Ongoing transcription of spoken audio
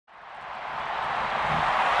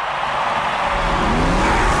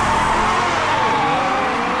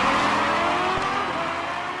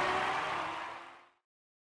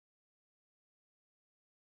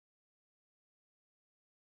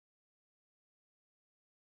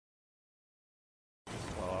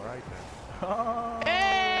Oh,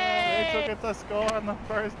 Hey! Rachel gets a score on the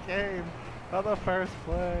first game. On the first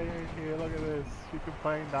play. Here, look at this. She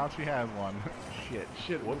complained, now she has one. Shit.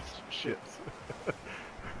 Shit. Whoops. Shit.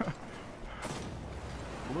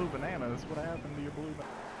 Blue bananas. What happened to your blue bananas?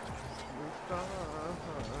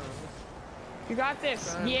 You got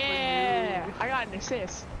this. Yeah. I got an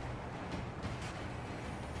assist.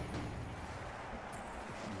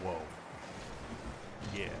 Whoa.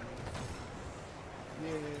 Yeah.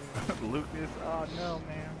 Yeah. Lucas. Oh no,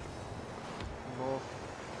 man. No.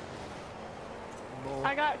 No.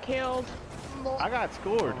 I got killed. No. I got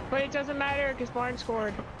scored. But it doesn't matter because Barn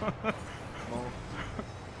scored. No.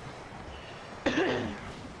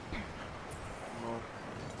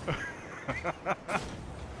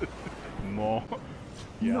 No.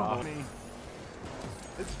 Yeah. No.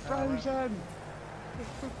 It's frozen.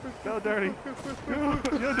 Go dirty. Go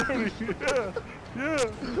dirty. Yeah. Yeah.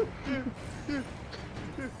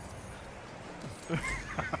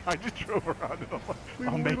 I just drove around and I'm like,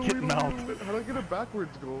 I'll make it melt. How do I get a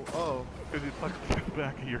backwards goal? Oh. Because you touched the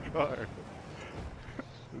back of your car. It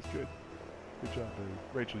was good. Good job, baby.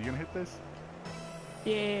 Rachel, you gonna hit this?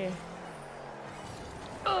 Yeah.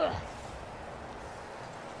 Ugh.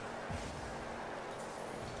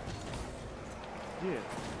 Yeah.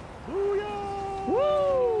 Booyah!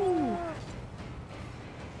 Woo!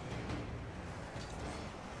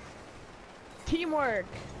 Teamwork.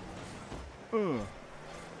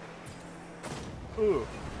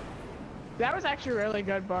 That was actually really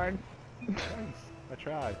good, Barn. Thanks. I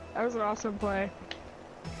tried. That was an awesome play.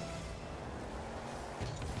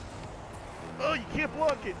 Oh, you can't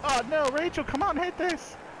block it. Oh no, Rachel, come on, hit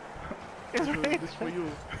this. It's Rachel. This for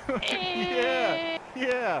you. Yeah.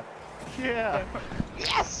 Yeah. Yeah.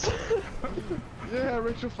 Yes! Yeah,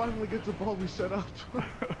 Rachel finally gets the ball we set up.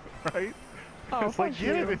 Right? Oh, it's like, fuck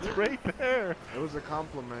get you. it, it's right there. It was a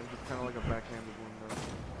compliment, just kind of like a backhanded one though.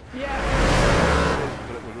 Yeah.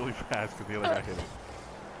 But it was really fast because the other guy hit it.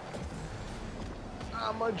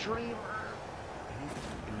 I'm a dreamer.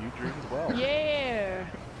 And you dream as well. Yeah.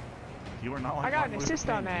 You were not like I got Martin an Luther assist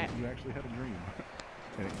on King. that. You actually had a dream.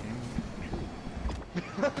 And it came true.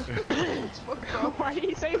 It's fucked up. Why did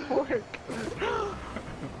you say fork?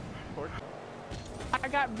 Pork. I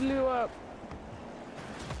got blew up.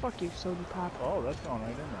 Fuck you, Sody Pop. Oh, that's going right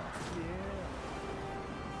in there.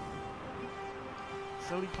 Yeah.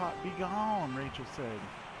 Sody Pop, be gone, Rachel said.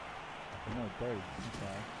 No, Barry, I'm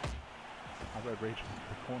sorry. I read Rachel in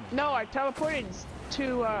the corner. No, I teleported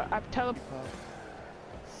to,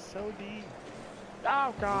 Sody.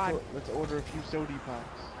 Oh, God. Let's order a few sody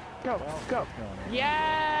pops. Go, Well, go. that's going in.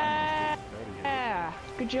 Yeah! Yeah!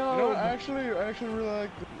 Good job. You know, I actually really like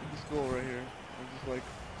this goal right here. I'm just like,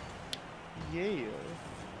 yeah.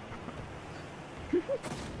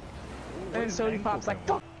 And Sody Pop's like,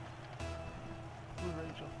 fuck!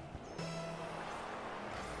 Rachel.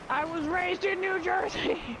 I was raised in New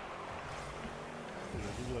Jersey!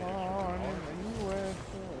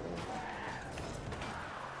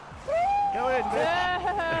 Go in,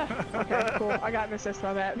 bitch. Okay, cool. I got an assist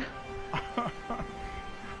on that.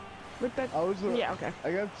 With that, yeah, okay.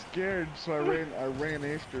 I got scared, so I ran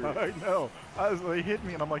after it. I know. They hit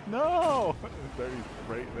me, and I'm like, no. There he's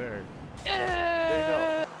right there. There you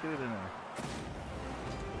go. Get it in there.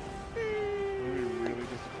 I'd be really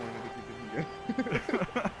disappointed if you didn't get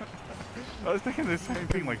it. I was thinking the same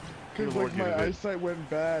thing, like, Because like my eyesight went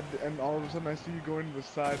bad, and all of a sudden I see you going to the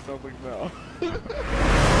side, so I'm like, no.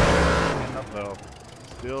 End up though.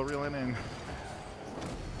 Still reeling in.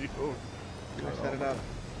 I set it up.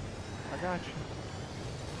 I got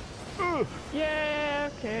you. Yeah,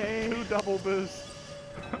 okay. 2 double boosts.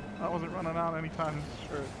 I wasn't running out anytime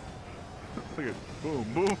soon. Look at boom,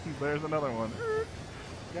 boom. There's another one.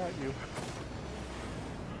 Got you.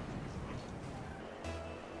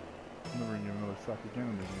 I'm never gonna get another suck again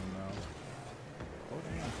in the game now. Oh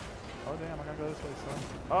damn. Oh damn, I gotta go this way, son.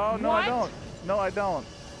 Oh no, What? I don't. No, I don't.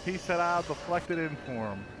 He said I'll deflect it in for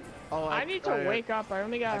him. Oh, I need to wake up. I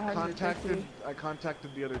only got 150. I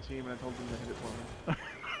contacted the other team and I told them to hit it for me.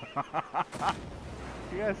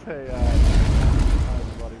 You guys say,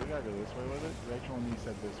 everybody, we gotta go this way with it. Rachel and you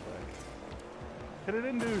said this way. Hit it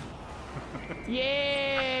in, dude.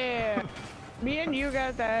 Yeah! Me and you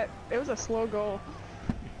got that. It was a slow goal.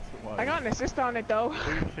 I got an assist on it though. Look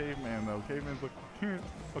at Caveman though. Caveman's like, I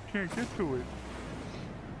can't get to it.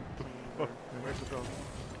 Where's the goal?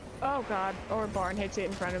 Oh god. Or Barn hits it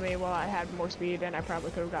in front of me while I had more speed and I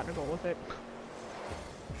probably could have gotten a goal with it.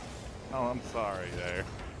 Oh, I'm sorry there.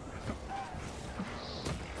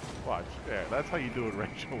 Watch. Yeah, that's how you do it,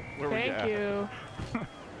 Rachel. Where we at? Thank you.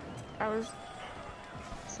 I was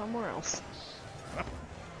somewhere else.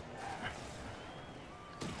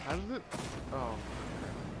 How does it? Oh.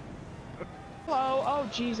 Hello. Oh,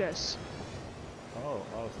 Jesus. Oh,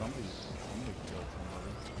 somebody killed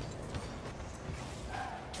somebody.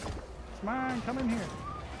 It's mine, come in here.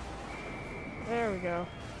 There we go.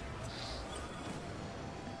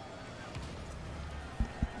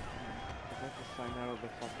 I have to sign out of the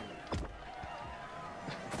fucking.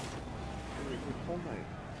 Wait, whole night.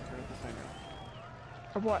 I have to sign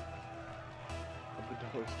out Of what? of the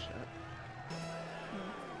Dallas chat.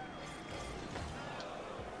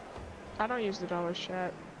 I don't use the dollar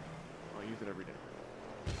chat. I use it every day.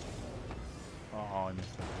 Oh, I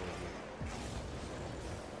missed that.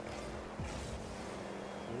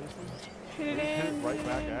 Hit it Hit it in. right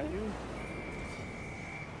back at you?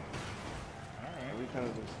 Alright. We kind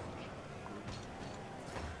of just.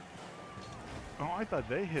 Oh, I thought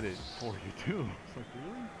they hit it for you too. It's like,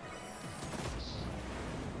 really?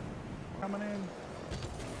 Coming in.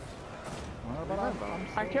 Well, but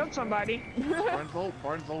I killed somebody.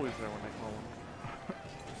 Barn's always there when I call him.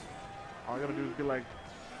 All I gotta do is be like,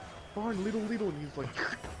 Barn, little, and he's like,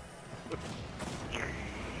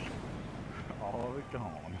 all of it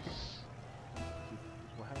gone.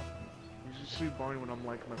 What happened? you should see Barn when I'm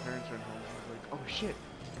like, my parents are at home. I'm like, oh shit.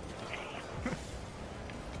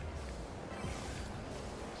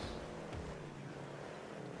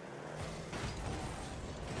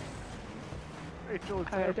 Rachel,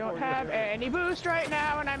 it's I there don't for have you. any boost right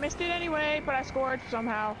now, and I missed it anyway, but I scored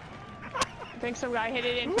somehow. I think some guy hit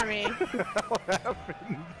it in for me. What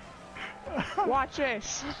happened? Watch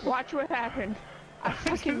this. Watch what happened. I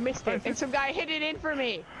fucking missed it, and some guy hit it in for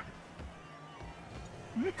me.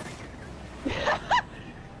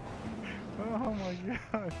 Oh my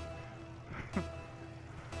god.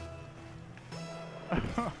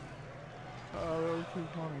 Oh, that was too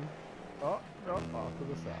funny. Oh, off to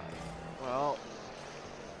the side. Well,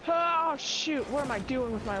 Oh shoot, what am I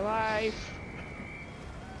doing with my life?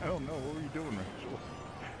 I don't know. What were you doing, Rachel?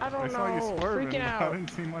 I don't I know, saw you swerving, freaking but I out. didn't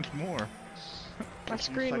see much more. My you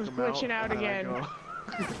screen psych was him glitching out and then I again. go.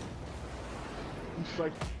 He's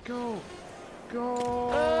like, go.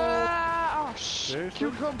 Oh shit. Seriously?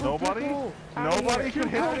 Cucumber Nobody? pickle. Nobody could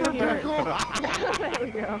hit Cucumber the pickle. pickle. There we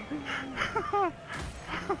go.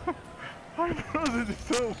 I frozen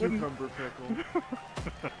so Cucumber pickle.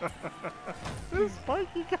 This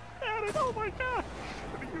spiky got at it. Oh my god.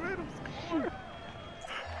 You made him score.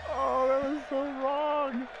 Oh, that was so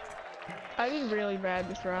wrong. I did really bad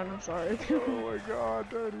this round, I'm sorry. Oh my god,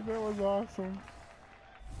 Dirty, that was awesome.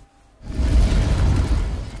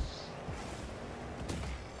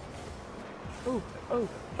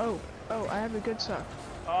 Oh, I have a good suck.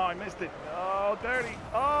 Oh, I missed it. Oh, Dirty.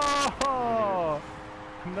 Oh!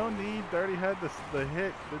 No need. Dirty had the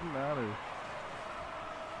hit. Didn't matter.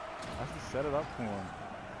 I have to set it up for him.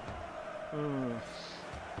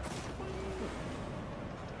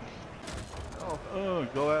 Oh,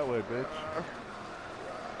 go that way, bitch.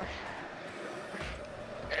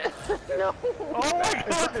 No! Oh my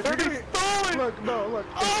god, Dirty stole it! Look, no, look.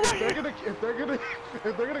 Oh If they're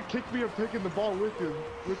gonna kick me, I'm taking the ball with me.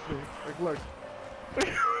 Like, look.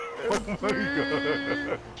 Oh my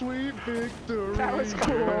god. Sweet victory. That was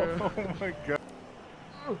cool. Oh my god.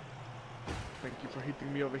 Thank you for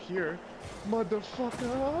hitting me over here, motherfucker.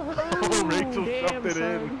 Oh, Rachel damn, stuffed it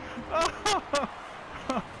in.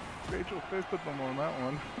 son. Rachel fisted them on that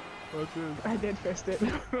one. That's it. I did fist it.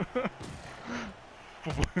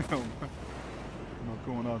 I'm not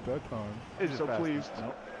going out that time. Is it So fast? pleased.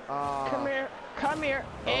 Nope. Come here, come here.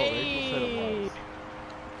 Oh, Rachel said it Hey! was.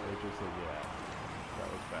 Rachel said yeah. That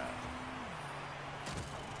was fast.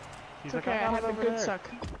 He's It's okay, I got have it a over good there. suck.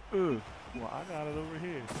 Well, I got it over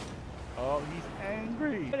here. Oh, he's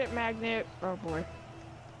angry. Hit it, magnet. Oh boy.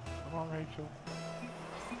 Come on, Rachel.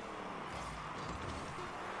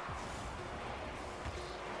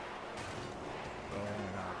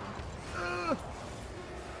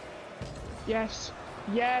 Yes.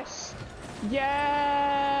 Yes.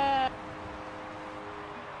 Yeah.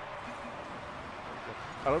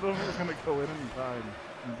 I don't know if it was gonna go in time.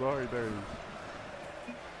 I'm sorry, Dirty.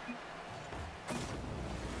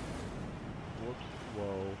 Whoops.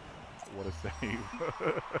 Whoa. What a save.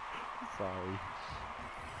 Sorry.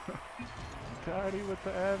 Dirty with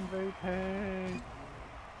the MVP.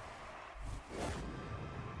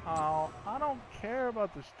 Oh, I don't care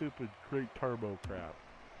about the stupid great turbo crap.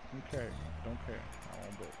 Okay, don't care. I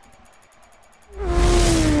won't do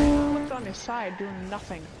it. Looked on his side doing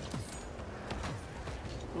nothing.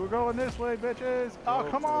 We're going this way, bitches! Oh,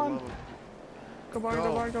 come on! Go barn,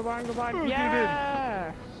 go barn, go barn, go barn. Ooh,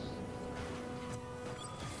 Yeah!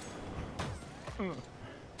 You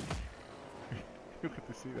get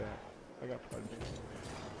to see that. I got punched.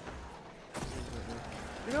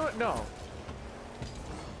 You know what? No.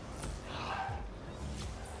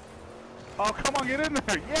 Oh, come on, get in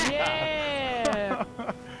there! Yeah!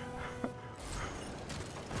 Yeah!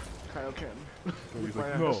 Kyle can. He's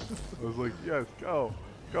like, no. I was like, yes, go.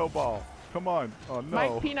 Go, ball. Come on. Oh, no.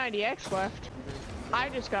 Mike P90X left. I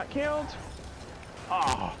just got killed.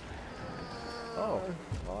 Oh. Oh,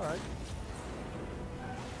 alright.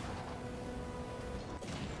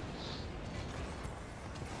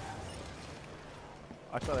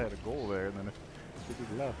 I thought I had a goal there, and then it just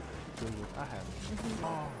left. So I had it.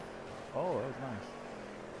 Oh, that was nice.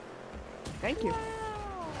 Thank you.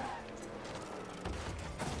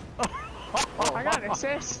 I got an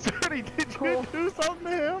assist. Dirty, did Cool. you do something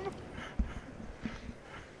to him?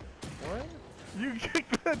 What? You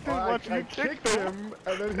kicked that dude. Oh, Watch I you kicked him,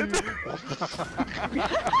 and then he...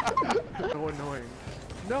 So annoying.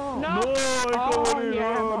 No! No! No, I Oh, going in.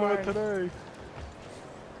 yeah, Oh, Mark. not today.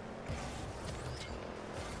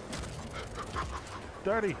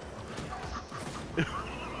 Dirty.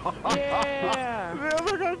 Yeah! The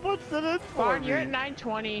other guy punched it in for Barn, me. you're at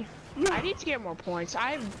 920. I need to get more points.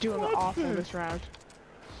 I'm doing What's awful this? this round.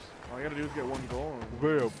 All I gotta do is get one goal.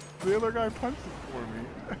 Bam. The other guy punched it for me.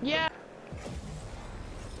 Yeah!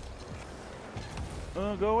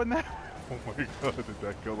 Go in there. Oh my god, did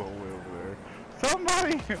that go the whole way over there?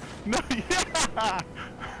 Somebody! No, yeah!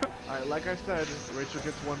 Alright, like I said, Rachel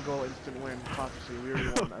gets one goal, instant win. Prophecy, we already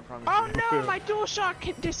won, I promise Oh you. no! My dual shock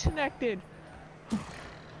disconnected!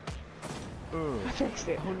 Ugh. I fixed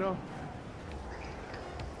it. Oh no.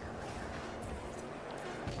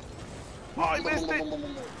 Oh, I missed it!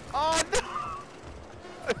 Oh no!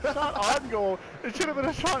 A shot on goal. It should have been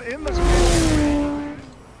a shot in the goal.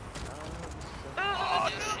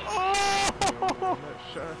 Oh,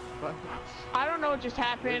 I don't know what just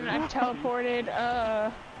happened. I teleported.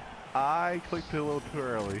 I clicked it a little too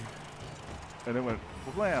early, and it went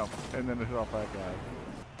blam, and then it hit off that guy.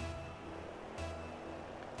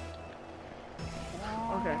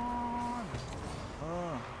 Okay.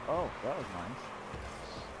 Oh, that was nice.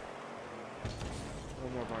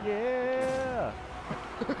 One more bar. Yeah.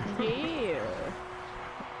 Yeah.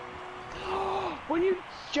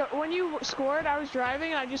 When you scored, I was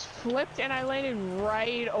driving and I just flipped and I landed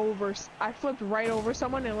right over. I flipped right over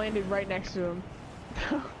someone and landed right next to him.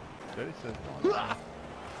 Dirty says going in.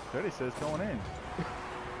 Dirty says going in.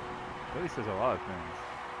 Dirty says a lot of things.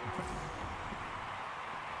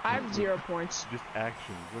 I have 0 points. Just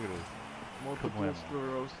actions. Look at this. Multiple Kablam.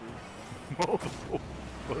 sclerosis. Multiple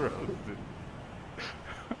sclerosis.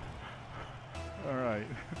 Alright.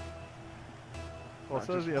 Well, Not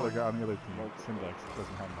so does just the other one. guy on the other team. Syndex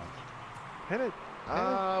doesn't have much. Hit it!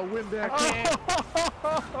 Win I back. can't.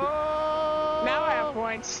 Now I have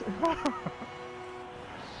points.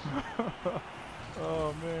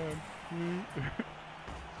 Oh man.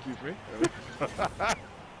 Excuse me.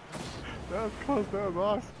 That was close, that was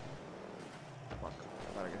awesome. Fuck. I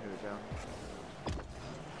thought I could hit it down.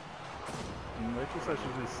 Rachel says she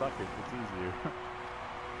just suck it, it's easier.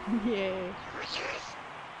 Yeah.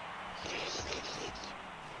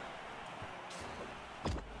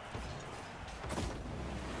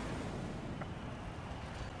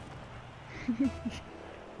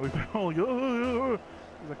 We've been all he's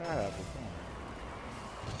like, I have it.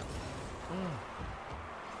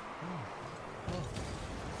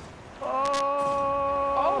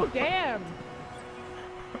 Oh damn!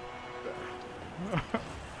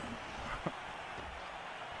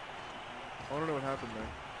 I don't know what happened there.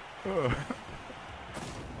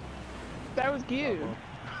 That was you.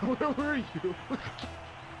 Where were you?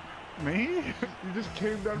 Me? You just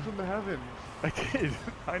came down from the heavens. I did.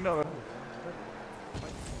 I know that.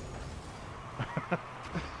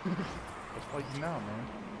 Let's fight you now, man.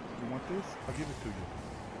 You want this? I'll give it to you.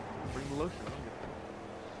 Bring the lotion.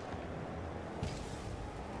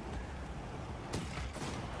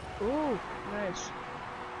 Ooh, nice.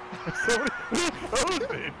 Somebody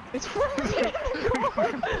frozen. It's frozen.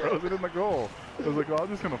 Frozen in the goal. I was like, oh, I'm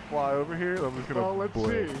just gonna fly over here. I'm just gonna. Oh, let's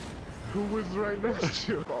blip. see. Who was right next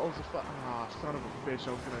to you? Balls of fire. Ah, son of a bitch.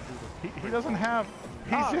 I was gonna do the. He doesn't have.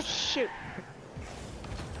 He's Oh just. shoot!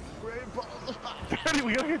 Great balls of fire. Daddy,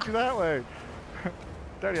 we gotta get you that way.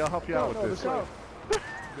 Daddy, I'll help you out with this. way.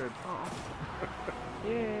 Good. Oh.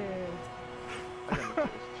 Yeah. I got no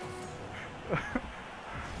taste.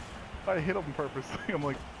 I hit him purposely. I'm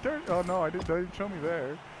like, Dirty. Oh no, I didn't show me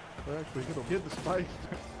there. I actually hit him. Hit the spike.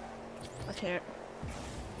 I can't.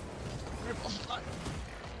 Great balls of fire.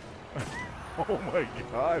 Oh my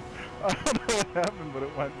god. I don't know what happened, but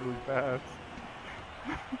it went really fast.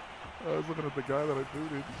 I was looking at the guy that I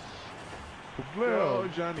booted. Go,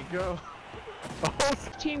 Blam. Johnny, go. Oh,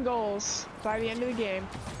 15 goals by the end of the game.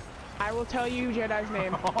 I will tell you Jedi's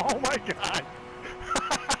name. oh my god.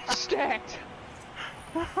 Stacked.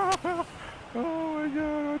 Oh my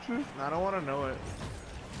god, watch this. I don't want to know it.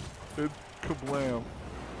 It's kablam.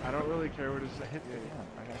 I don't really care what it is. Hit Yeah, me.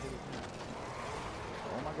 I got hit again.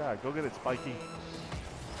 Oh my god, go get it, Spiky.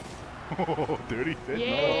 Oh, Dirty said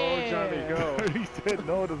Yeah. Oh, Johnny, no. go. Dirty said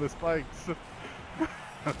no to the spikes.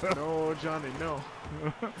 No, Johnny, no.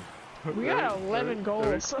 We got 11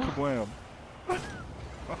 goals. Kablam.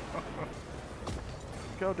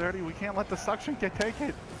 Go, Dirty. We can't let the suction take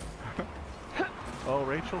it. Oh,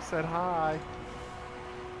 Rachel said hi.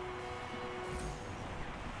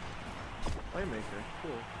 Playmaker,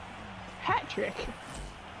 cool. Hat trick.